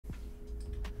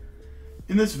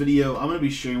In this video, I'm going to be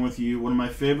sharing with you one of my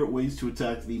favorite ways to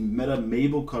attack the meta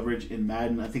Mabel coverage in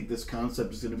Madden. I think this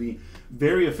concept is going to be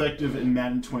very effective in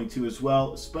Madden 22 as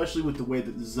well, especially with the way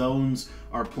that the zones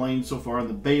are playing so far in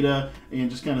the beta and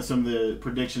just kind of some of the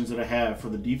predictions that I have for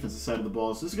the defensive side of the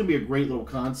ball. So this is going to be a great little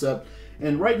concept.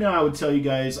 And right now I would tell you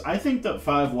guys, I think that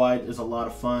 5 wide is a lot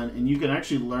of fun, and you can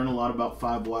actually learn a lot about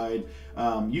 5 wide.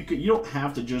 You don't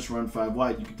have to just run 5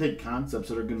 wide. You can take concepts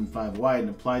that are good in 5 wide and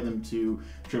apply them to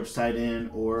trips tight end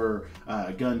or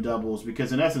gun doubles,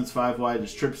 because in essence 5 wide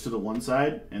is trips to the one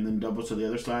side and then doubles to the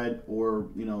other side, or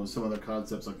some other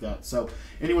concepts like that. So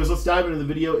anyways, let's dive into the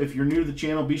video. If you're new to the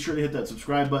channel, be sure to hit that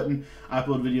subscribe button. I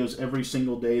upload videos every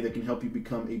single day that can help you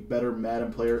become a better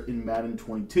Madden player in Madden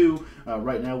 22.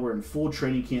 Right now we're in full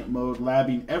training camp mode,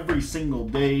 labbing every single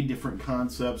day different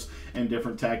concepts and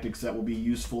different tactics that will be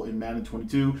useful in Madden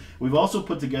 22. We've also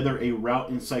put together a route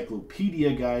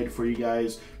encyclopedia guide for you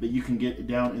guys that you can get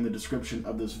down in the description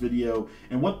of this video.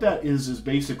 And what that is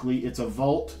basically, it's a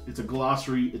vault, it's a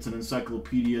glossary, it's an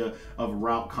encyclopedia of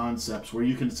route concepts where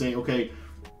you can say, okay,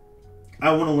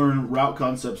 I want to learn route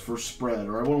concepts for spread,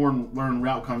 or I want to learn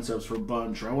route concepts for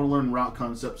bunch, or I want to learn route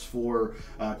concepts for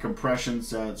compression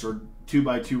sets or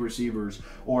 2x2 receivers,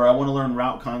 or I want to learn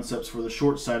route concepts for the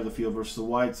short side of the field versus the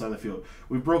wide side of the field.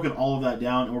 We've broken all of that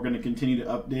down, and we're going to continue to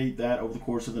update that over the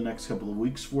course of the next couple of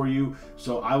weeks for you.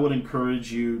 So I would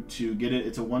encourage you to get it.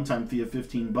 It's a one-time fee of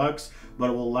 $15, but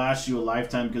it will last you a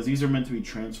lifetime, because these are meant to be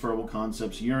transferable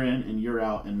concepts year in and year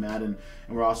out in Madden,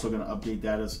 and we're also going to update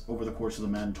that over the course of the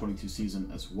Madden 22 season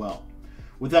as well.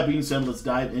 With that being said, let's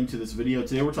dive into this video.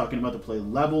 Today we're talking about the play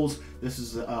Levels. This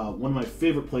is one of my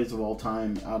favorite plays of all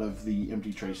time out of the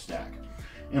empty trace stack.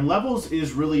 And Levels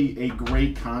is really a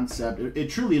great concept. It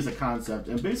truly is a concept,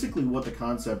 and basically what the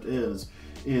concept is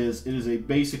it is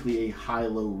basically a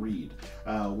high-low read.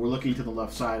 We're looking to the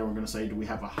left side and we're going to say, do we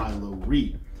have a high-low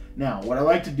read? Now, what I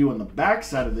like to do on the back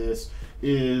side of this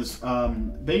is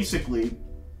basically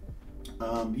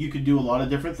you could do a lot of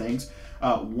different things.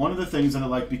 One of the things that I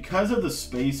like, because of the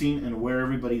spacing and where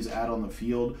everybody's at on the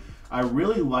field, I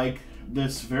really like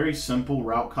this very simple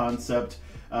route concept.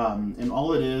 And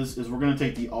all it is we're going to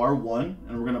take the R1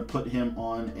 and we're going to put him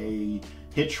on a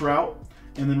hitch route.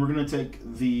 And then we're going to take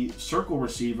the circle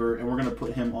receiver and we're going to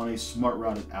put him on a smart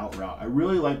routed out route. I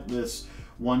really like this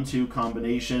 1-2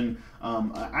 combination.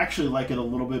 I actually like it a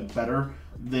little bit better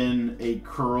than a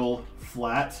curl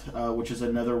flat, which is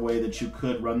another way that you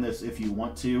could run this if you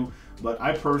want to. But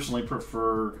I personally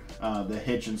prefer the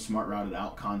hitch and smart routed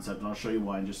out concept, and I'll show you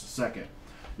why in just a second.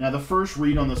 Now, the first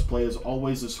read on this play is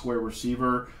always the square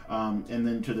receiver and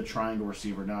then to the triangle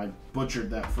receiver. Now, I butchered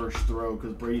that first throw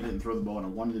because Brady didn't throw the ball, and I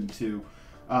wanted him to.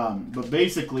 But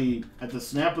basically, at the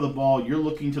snap of the ball, you're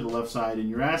looking to the left side, and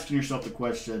you're asking yourself the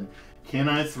question, can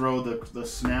I throw the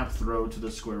snap throw to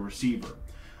the square receiver?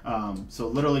 So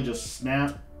literally just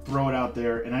snap, throw it out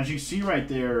there. And as you see right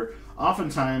there,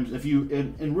 oftentimes, if you,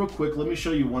 and real quick, let me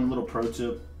show you one little pro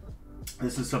tip.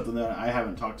 This is something that I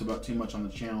haven't talked about too much on the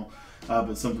channel,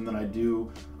 but something that I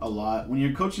do a lot. When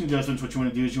you're coaching adjustments, what you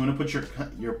want to do is you want to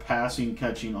put your passing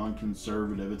catching on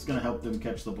conservative. It's going to help them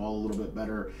catch the ball a little bit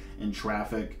better in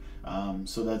traffic.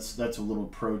 So that's a little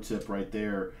pro tip right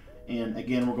there. And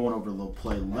again, we're going over the little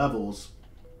play Levels.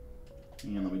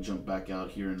 And let me jump back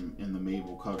out here in the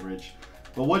Mabel coverage.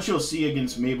 But what you'll see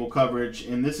against Mabel coverage,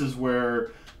 and this is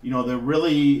where, they're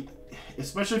really,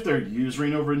 especially if they're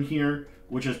using over in here,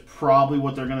 which is probably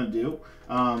what they're going to do,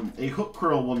 a hook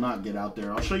curl will not get out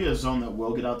there. I'll show you a zone that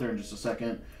will get out there in just a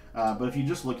second. But if you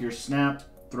just look here, snap,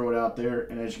 throw it out there,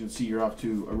 and as you can see, you're off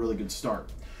to a really good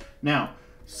start. Now,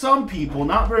 some people,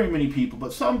 not very many people,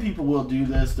 but some people will do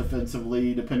this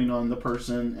defensively, depending on the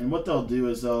person. And what they'll do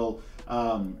is they'll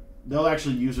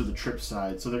actually use the trip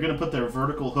side. So they're going to put their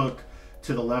vertical hook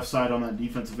to the left side on that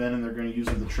defensive end, and they're going to use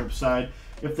the trip side.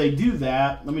 If they do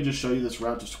that, let me just show you this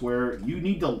route to square.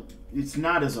 It's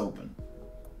not as open.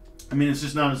 I mean, it's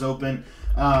just not as open.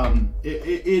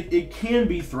 It can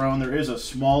be thrown. There is a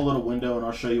small little window, and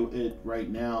I'll show you it right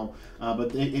now.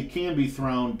 But it can be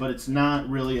thrown, but it's not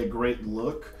really a great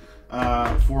look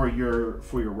for your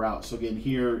route. So again,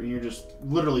 here you're just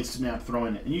literally snap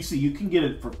throwing it, and you see you can get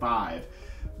it for 5,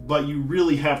 but you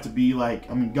really have to be like,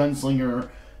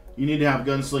 gunslinger. You need to have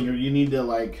gunslinger. You need to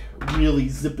like really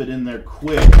zip it in there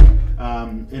quick.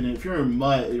 And if you're in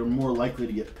mud, you're more likely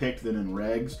to get picked than in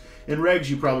regs. In regs,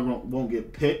 you probably won't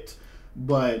get picked,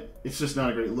 but it's just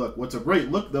not a great look. What's a great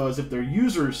look though is if their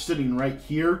user is sitting right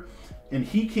here and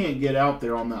he can't get out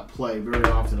there on that play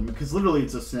very often, because literally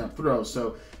it's a snap throw.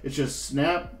 So it's just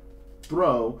snap,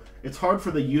 throw, it's hard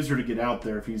for the user to get out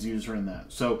there if he's using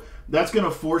that. So that's going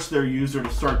to force their user to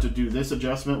start to do this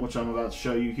adjustment, which I'm about to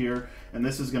show you here, and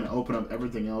this is going to open up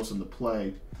everything else in the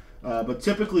play. But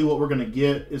typically what we're going to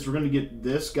get is we're going to get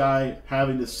this guy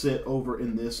having to sit over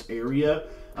in this area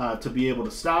to be able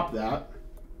to stop that.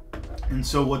 And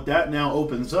so what that now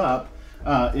opens up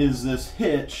is this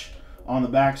hitch on the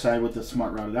backside with the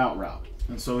smart routed out route.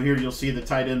 And so here you'll see the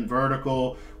tight end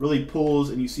vertical really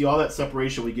pulls, and you see all that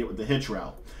separation we get with the hitch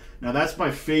route. Now that's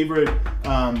my favorite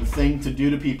thing to do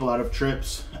to people out of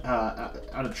trips.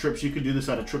 You could do this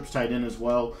out of trips tight end as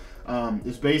well.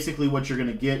 Is basically what you're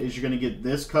going to get is you're going to get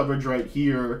this coverage right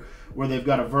here where they've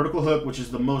got a vertical hook, which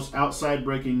is the most outside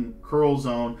breaking curl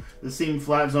zone, the seam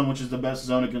flat zone, which is the best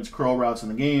zone against curl routes in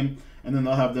the game, and then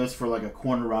they'll have this for like a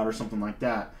corner route or something like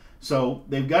that. So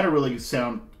they've got a really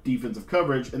sound defensive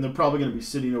coverage, and they're probably going to be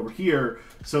sitting over here.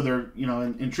 So they're, you know,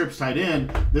 in trips tight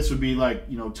end, this would be like,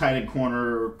 you know, tight end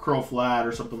corner or curl flat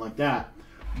or something like that.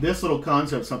 This little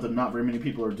concept is something not very many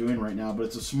people are doing right now, but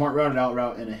it's a smart routed out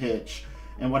route and a hitch.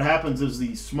 And what happens is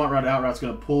the smart routed out route is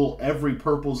going to pull every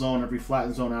purple zone, every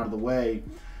flattened zone out of the way.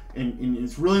 And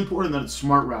it's really important that it's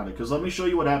smart routed, because let me show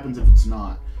you what happens if it's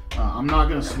not. I'm not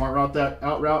going to smart route that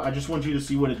out route. I just want you to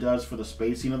see what it does for the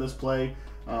spacing of this play.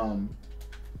 And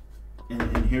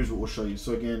here's what we'll show you.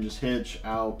 So again, just hitch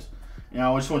out.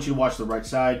 Now I just want you to watch the right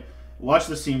side. Watch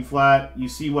the seam flat. You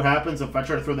see what happens if I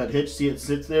try to throw that hitch. See, it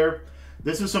sits there.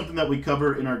 This is something that we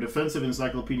cover in our defensive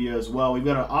encyclopedia as well. We've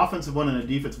got an offensive one and a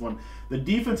defensive one. The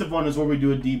defensive one is where we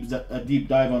do a deep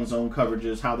dive on zone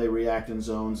coverages, how they react in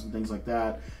zones and things like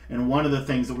that. And one of the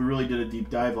things that we really did a deep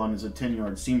dive on is a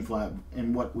 10-yard seam flat.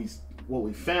 And what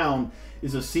we found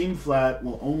is a seam flat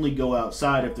will only go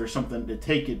outside if there's something to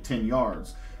take it 10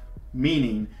 yards,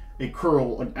 meaning a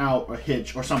curl, an out, a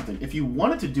hitch, or something. If you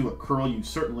wanted to do a curl, you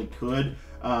certainly could.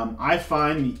 I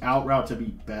find the out route to be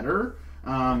better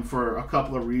for a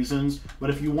couple of reasons. But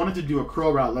if you wanted to do a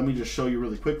curl route, let me just show you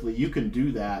really quickly. You can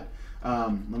do that.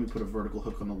 Let me put a vertical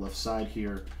hook on the left side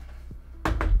here.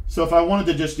 So if I wanted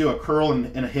to just do a curl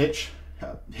and a hitch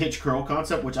curl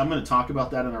concept, which I'm going to talk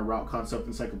about that in our route concept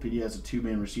encyclopedia as a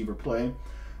two-man receiver play.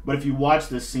 But if you watch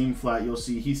this seam flat, you'll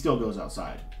see he still goes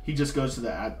outside. He just goes to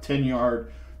that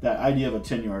 10-yard, that idea of a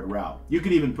 10-yard route. You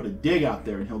could even put a dig out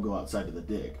there and he'll go outside to the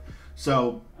dig.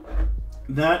 So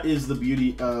that is the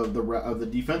beauty of the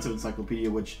defensive encyclopedia,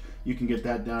 which you can get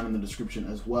that down in the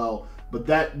description as well. But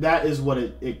that is what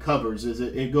it covers. Is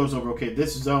it goes over, okay,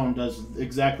 this zone does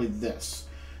exactly this.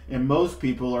 And most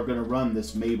people are going to run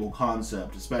this Mabel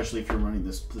concept, especially if you're running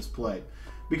this play,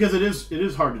 because it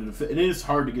is hard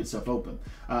to get stuff open.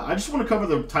 I just want to cover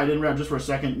the tight end route just for a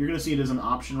second. You're going to see it as an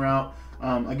option route.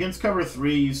 Against cover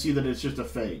 3, you see that it's just a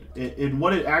fade. And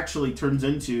what it actually turns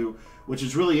into, which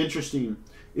is really interesting,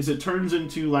 is it turns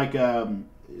into like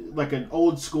an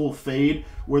old school fade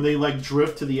where they like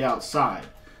drift to the outside.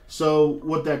 So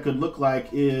what that could look like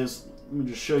is, let me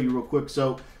just show you real quick.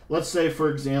 So let's say, for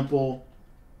example,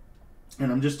 and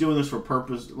I'm just doing this for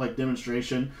purpose, like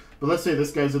demonstration, but let's say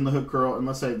this guy's in the hook curl, and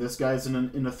let's say this guy's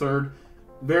in the third.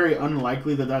 Very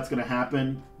unlikely that that's going to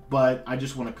happen, but I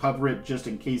just want to cover it just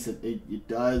in case it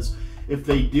does. If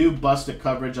they do bust a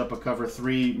coverage up a cover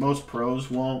 3, most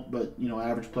pros won't, but you know,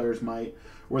 average players might,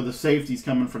 where the safety's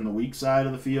coming from the weak side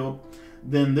of the field,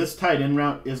 then this tight end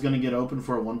route is going to get open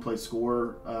for a one-play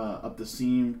score up the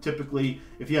seam. Typically,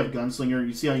 if you have gunslinger,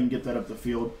 you see how you can get that up the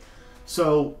field.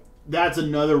 So that's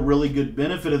another really good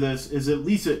benefit of this, is at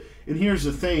least and here's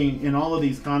the thing, in all of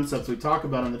these concepts we talk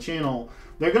about on the channel,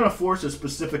 they're going to force a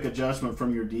specific adjustment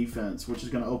from your defense, which is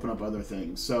going to open up other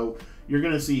things. So you're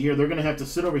going to see here, they're going to have to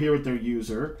sit over here with their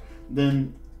user.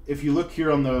 Then if you look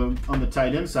here on the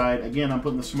tight end side, again, I'm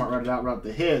putting the smart routed out route,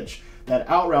 the hitch. That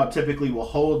out route typically will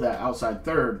hold that outside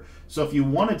third. So if you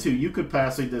wanted to, you could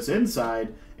pass this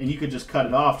inside, and you could just cut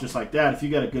it off just like that. If you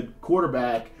got a good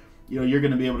quarterback, you know, you're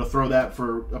going to be able to throw that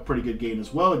for a pretty good gain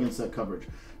as well against that coverage.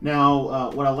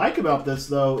 Now, what I like about this,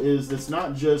 though, is it's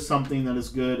not just something that is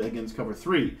good against cover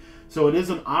 3. So it is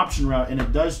an option route, and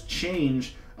it does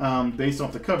change based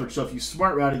off the coverage. So if you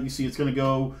smart route it, you see it's going to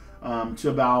go to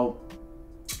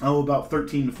about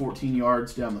 13 to 14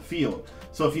 yards down the field.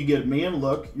 So if you get man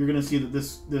look, you're going to see that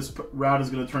this route is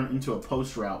going to turn into a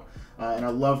post route. And I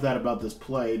love that about this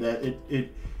play, that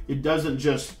it doesn't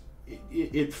just...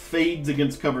 It fades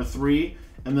against cover 3,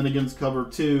 and then against cover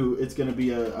 2, it's going to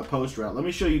be a post route. Let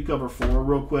me show you cover 4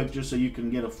 real quick, just so you can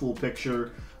get a full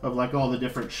picture of like all the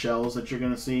different shells that you're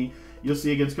going to see. You'll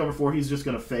see against cover 4, he's just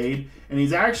going to fade, and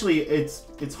he's actually,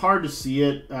 it's hard to see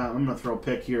it. I'm going to throw a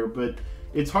pick here, but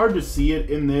it's hard to see it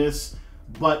in this,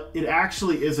 but it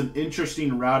actually is an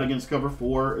interesting route against cover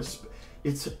 4.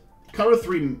 nickel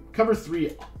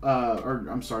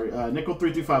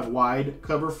 3-5 wide.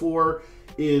 Cover 4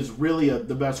 is really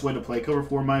the best way to play cover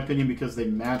 4 in my opinion, because they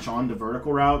match on to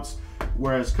vertical routes,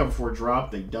 whereas cover 4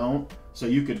 drop, they don't. So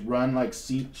you could run like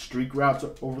streak routes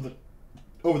over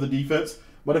the defense.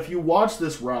 But if you watch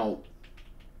this route,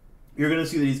 you're going to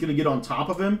see that he's going to get on top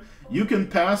of him. You can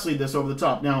pass lead this over the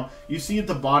top. Now, you see at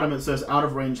the bottom it says out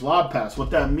of range lob pass.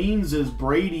 What that means is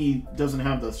Brady doesn't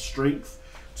have the strength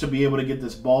to be able to get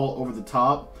this ball over the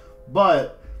top.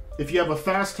 But if you have a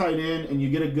fast tight end and you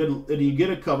get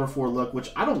a cover 4 look,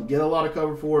 which I don't get a lot of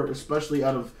cover 4, especially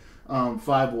out of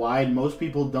 5 wide. Most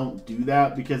people don't do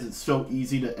that because it's so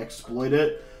easy to exploit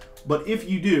it. But if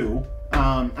you do,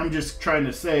 I'm just trying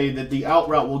to say that the out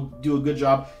route will do a good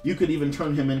job. You could even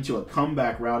turn him into a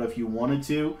comeback route if you wanted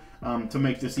to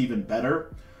make this even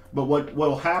better. But what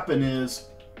will happen is,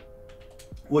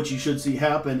 what you should see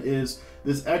happen is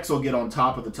this X will get on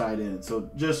top of the tight end. So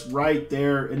just right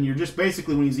there, and you're just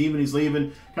basically, when he's even, he's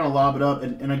leaving, kind of lob it up.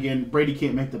 And again, Brady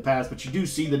can't make the pass, but you do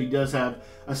see that he does have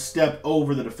a step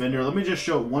over the defender. Let me just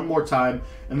show it one more time,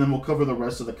 and then we'll cover the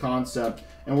rest of the concept.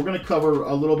 And we're going to cover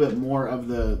a little bit more of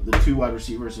the 2 wide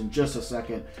receivers in just a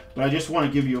second. But I just want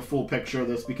to give you a full picture of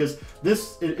this, because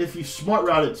this, if you smart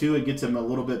route it too, it gets him a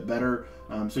little bit better.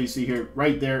 So you see here,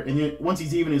 right there, and then once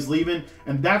he's even, he's leaving,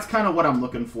 and that's kind of what I'm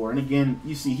looking for. And again,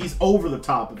 you see he's over the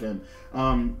top of him.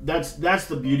 That's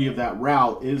the beauty of that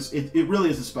route, is it really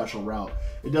is a special route.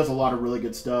 It does a lot of really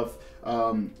good stuff.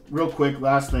 Real quick,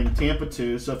 last thing, Tampa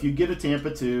 2. So if you get a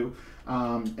Tampa 2,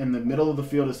 and the middle of the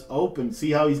field is open,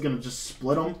 see how he's going to just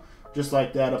split them just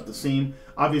like that up the seam.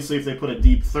 Obviously, if they put a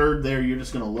deep third there, you're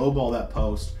just going to lowball that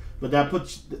post. But that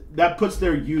puts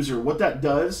their user, what that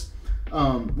does,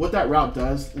 what that route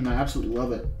does, and I absolutely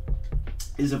love it,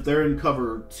 is if they're in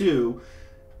cover 2,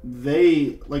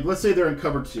 let's say they're in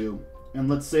cover 2, and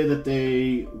let's say that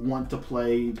they want to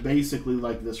play basically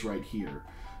like this right here.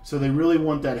 So they really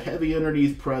want that heavy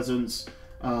underneath presence.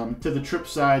 To the trip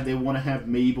side, they want to have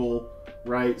Mabel,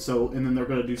 right? So, and then they're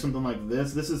going to do something like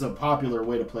this. This is a popular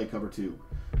way to play cover 2.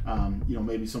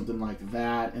 Maybe something like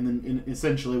that. And then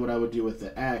essentially what I would do with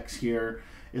the X here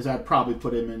is I'd probably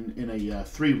put him in a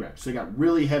 3 rep. So you got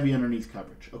really heavy underneath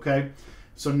coverage, okay?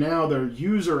 So now their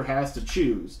user has to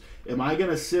choose. Am I going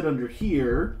to sit under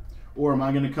here, or am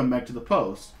I going to come back to the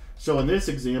post? So in this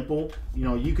example,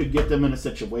 you could get them in a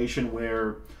situation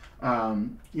where,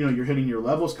 you're hitting your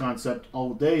levels concept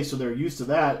all day, so they're used to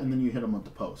that, and then you hit them at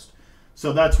the post.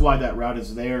 So that's why that route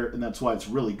is there, and that's why it's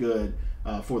really good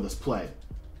for this play.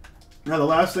 Now, the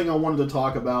last thing I wanted to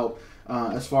talk about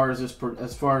as far as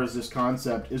this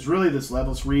concept is really this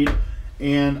levels read,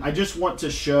 and I just want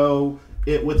to show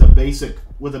it with a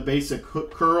basic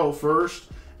hook curl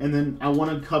first, and then I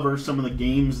want to cover some of the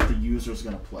games that the user is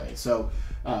going to play. So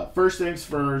first things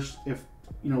first, if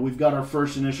we've got our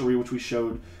first initial read, which we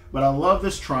showed, but I love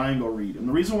this triangle read. And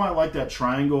the reason why I like that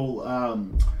triangle,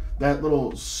 that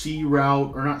little C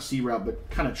route, or not C route, but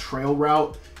kind of trail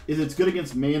route, is it's good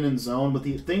against man and zone. But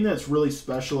the thing that's really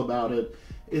special about it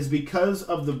is because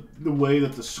of the way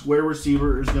that the square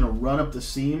receiver is going to run up the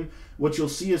seam, what you'll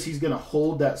see is he's going to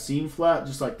hold that seam flat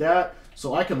just like that.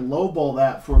 So I can low ball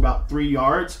that for about 3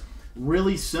 yards.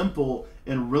 Really simple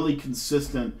and really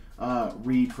consistent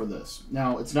read for this.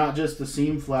 Now, it's not just the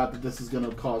seam flat that this is going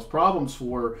to cause problems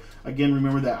for. Again,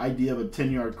 remember that idea of a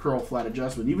 10-yard curl flat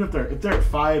adjustment. Even if they're at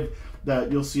 5,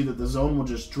 that you'll see that the zone will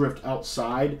just drift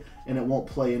outside and it won't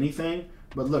play anything.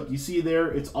 But look, you see there,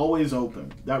 it's always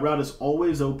open. That route is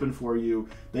always open for you.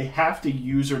 They have to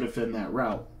user defend that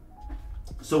route.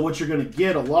 So what you're going to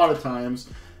get a lot of times,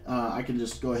 I can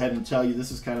just go ahead and tell you, this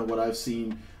is kind of what I've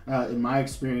seen in my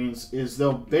experience, is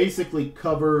they'll basically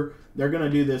cover. They're going to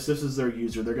do this. This is their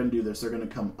user. They're going to do this. They're going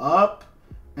to come up,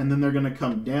 and then they're going to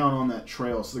come down on that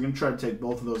trail. So they're going to try to take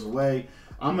both of those away.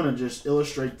 I'm going to just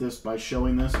illustrate this by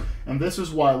showing this. And this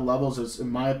is why levels is, in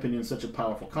my opinion, such a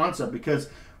powerful concept, because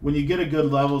when you get a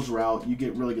good levels route, you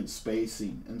get really good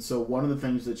spacing. And so one of the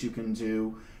things that you can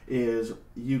do is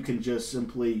you can just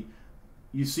simply,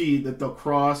 you see that they'll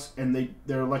cross and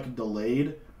they're like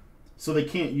delayed. So they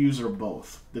can't user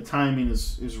both. The timing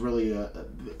is really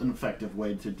an effective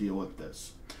way to deal with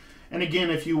this. And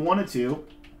again, if you wanted to,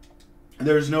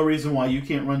 there's no reason why you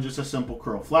can't run just a simple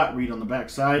curl flat read on the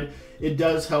backside. It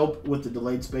does help with the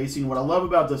delayed spacing. What I love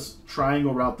about this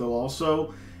triangle route, though,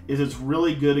 also, is it's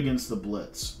really good against the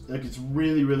blitz. Like, it's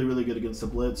really, really, really good against the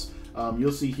blitz.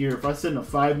 You'll see here, if I sit in a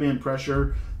 5-man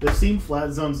pressure, the seam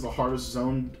flat zone is the hardest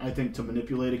zone, I think, to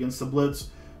manipulate against the blitz.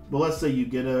 But let's say you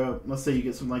get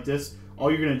something like this. All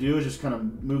you're going to do is just kind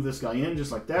of move this guy in just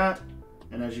like that.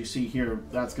 And as you see here,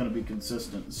 that's going to be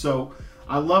consistent. So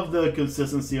I love the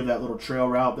consistency of that little trail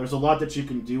route. There's a lot that you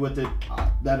can do with it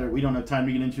that we don't have time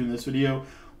to get into in this video,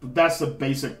 but that's the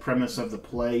basic premise of the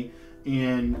play.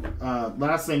 And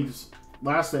last thing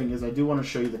is I do want to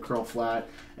show you the curl flat.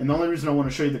 And the only reason I want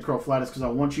to show you the curl flat is because I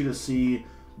want you to see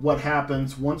what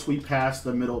happens once we pass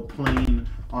the middle plane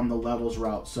on the levels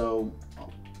route. So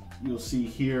you'll see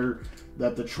here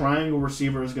that the triangle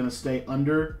receiver is going to stay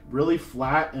under, really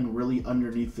flat and really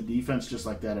underneath the defense, just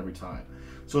like that every time.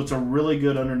 So it's a really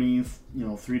good underneath,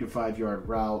 3 to 5 yard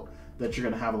route that you're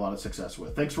going to have a lot of success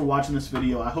with. Thanks for watching this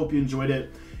video. I hope you enjoyed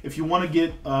it. If you want to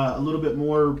get a little bit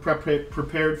more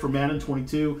prepared for Madden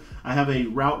 22, I have a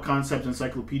route concept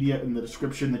encyclopedia in the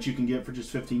description that you can get for just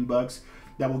 15 bucks.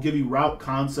 That will give you route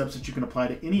concepts that you can apply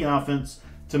to any offense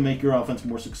to make your offense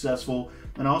more successful.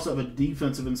 And I also have a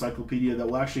defensive encyclopedia that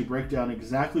will actually break down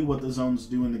exactly what the zones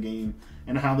do in the game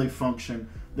and how they function.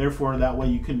 Therefore, that way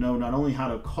you can know not only how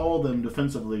to call them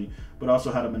defensively, but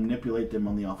also how to manipulate them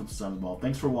on the offensive side of the ball.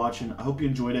 Thanks for watching. I hope you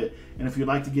enjoyed it. And if you'd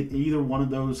like to get either one of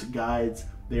those guides,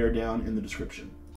 they are down in the description.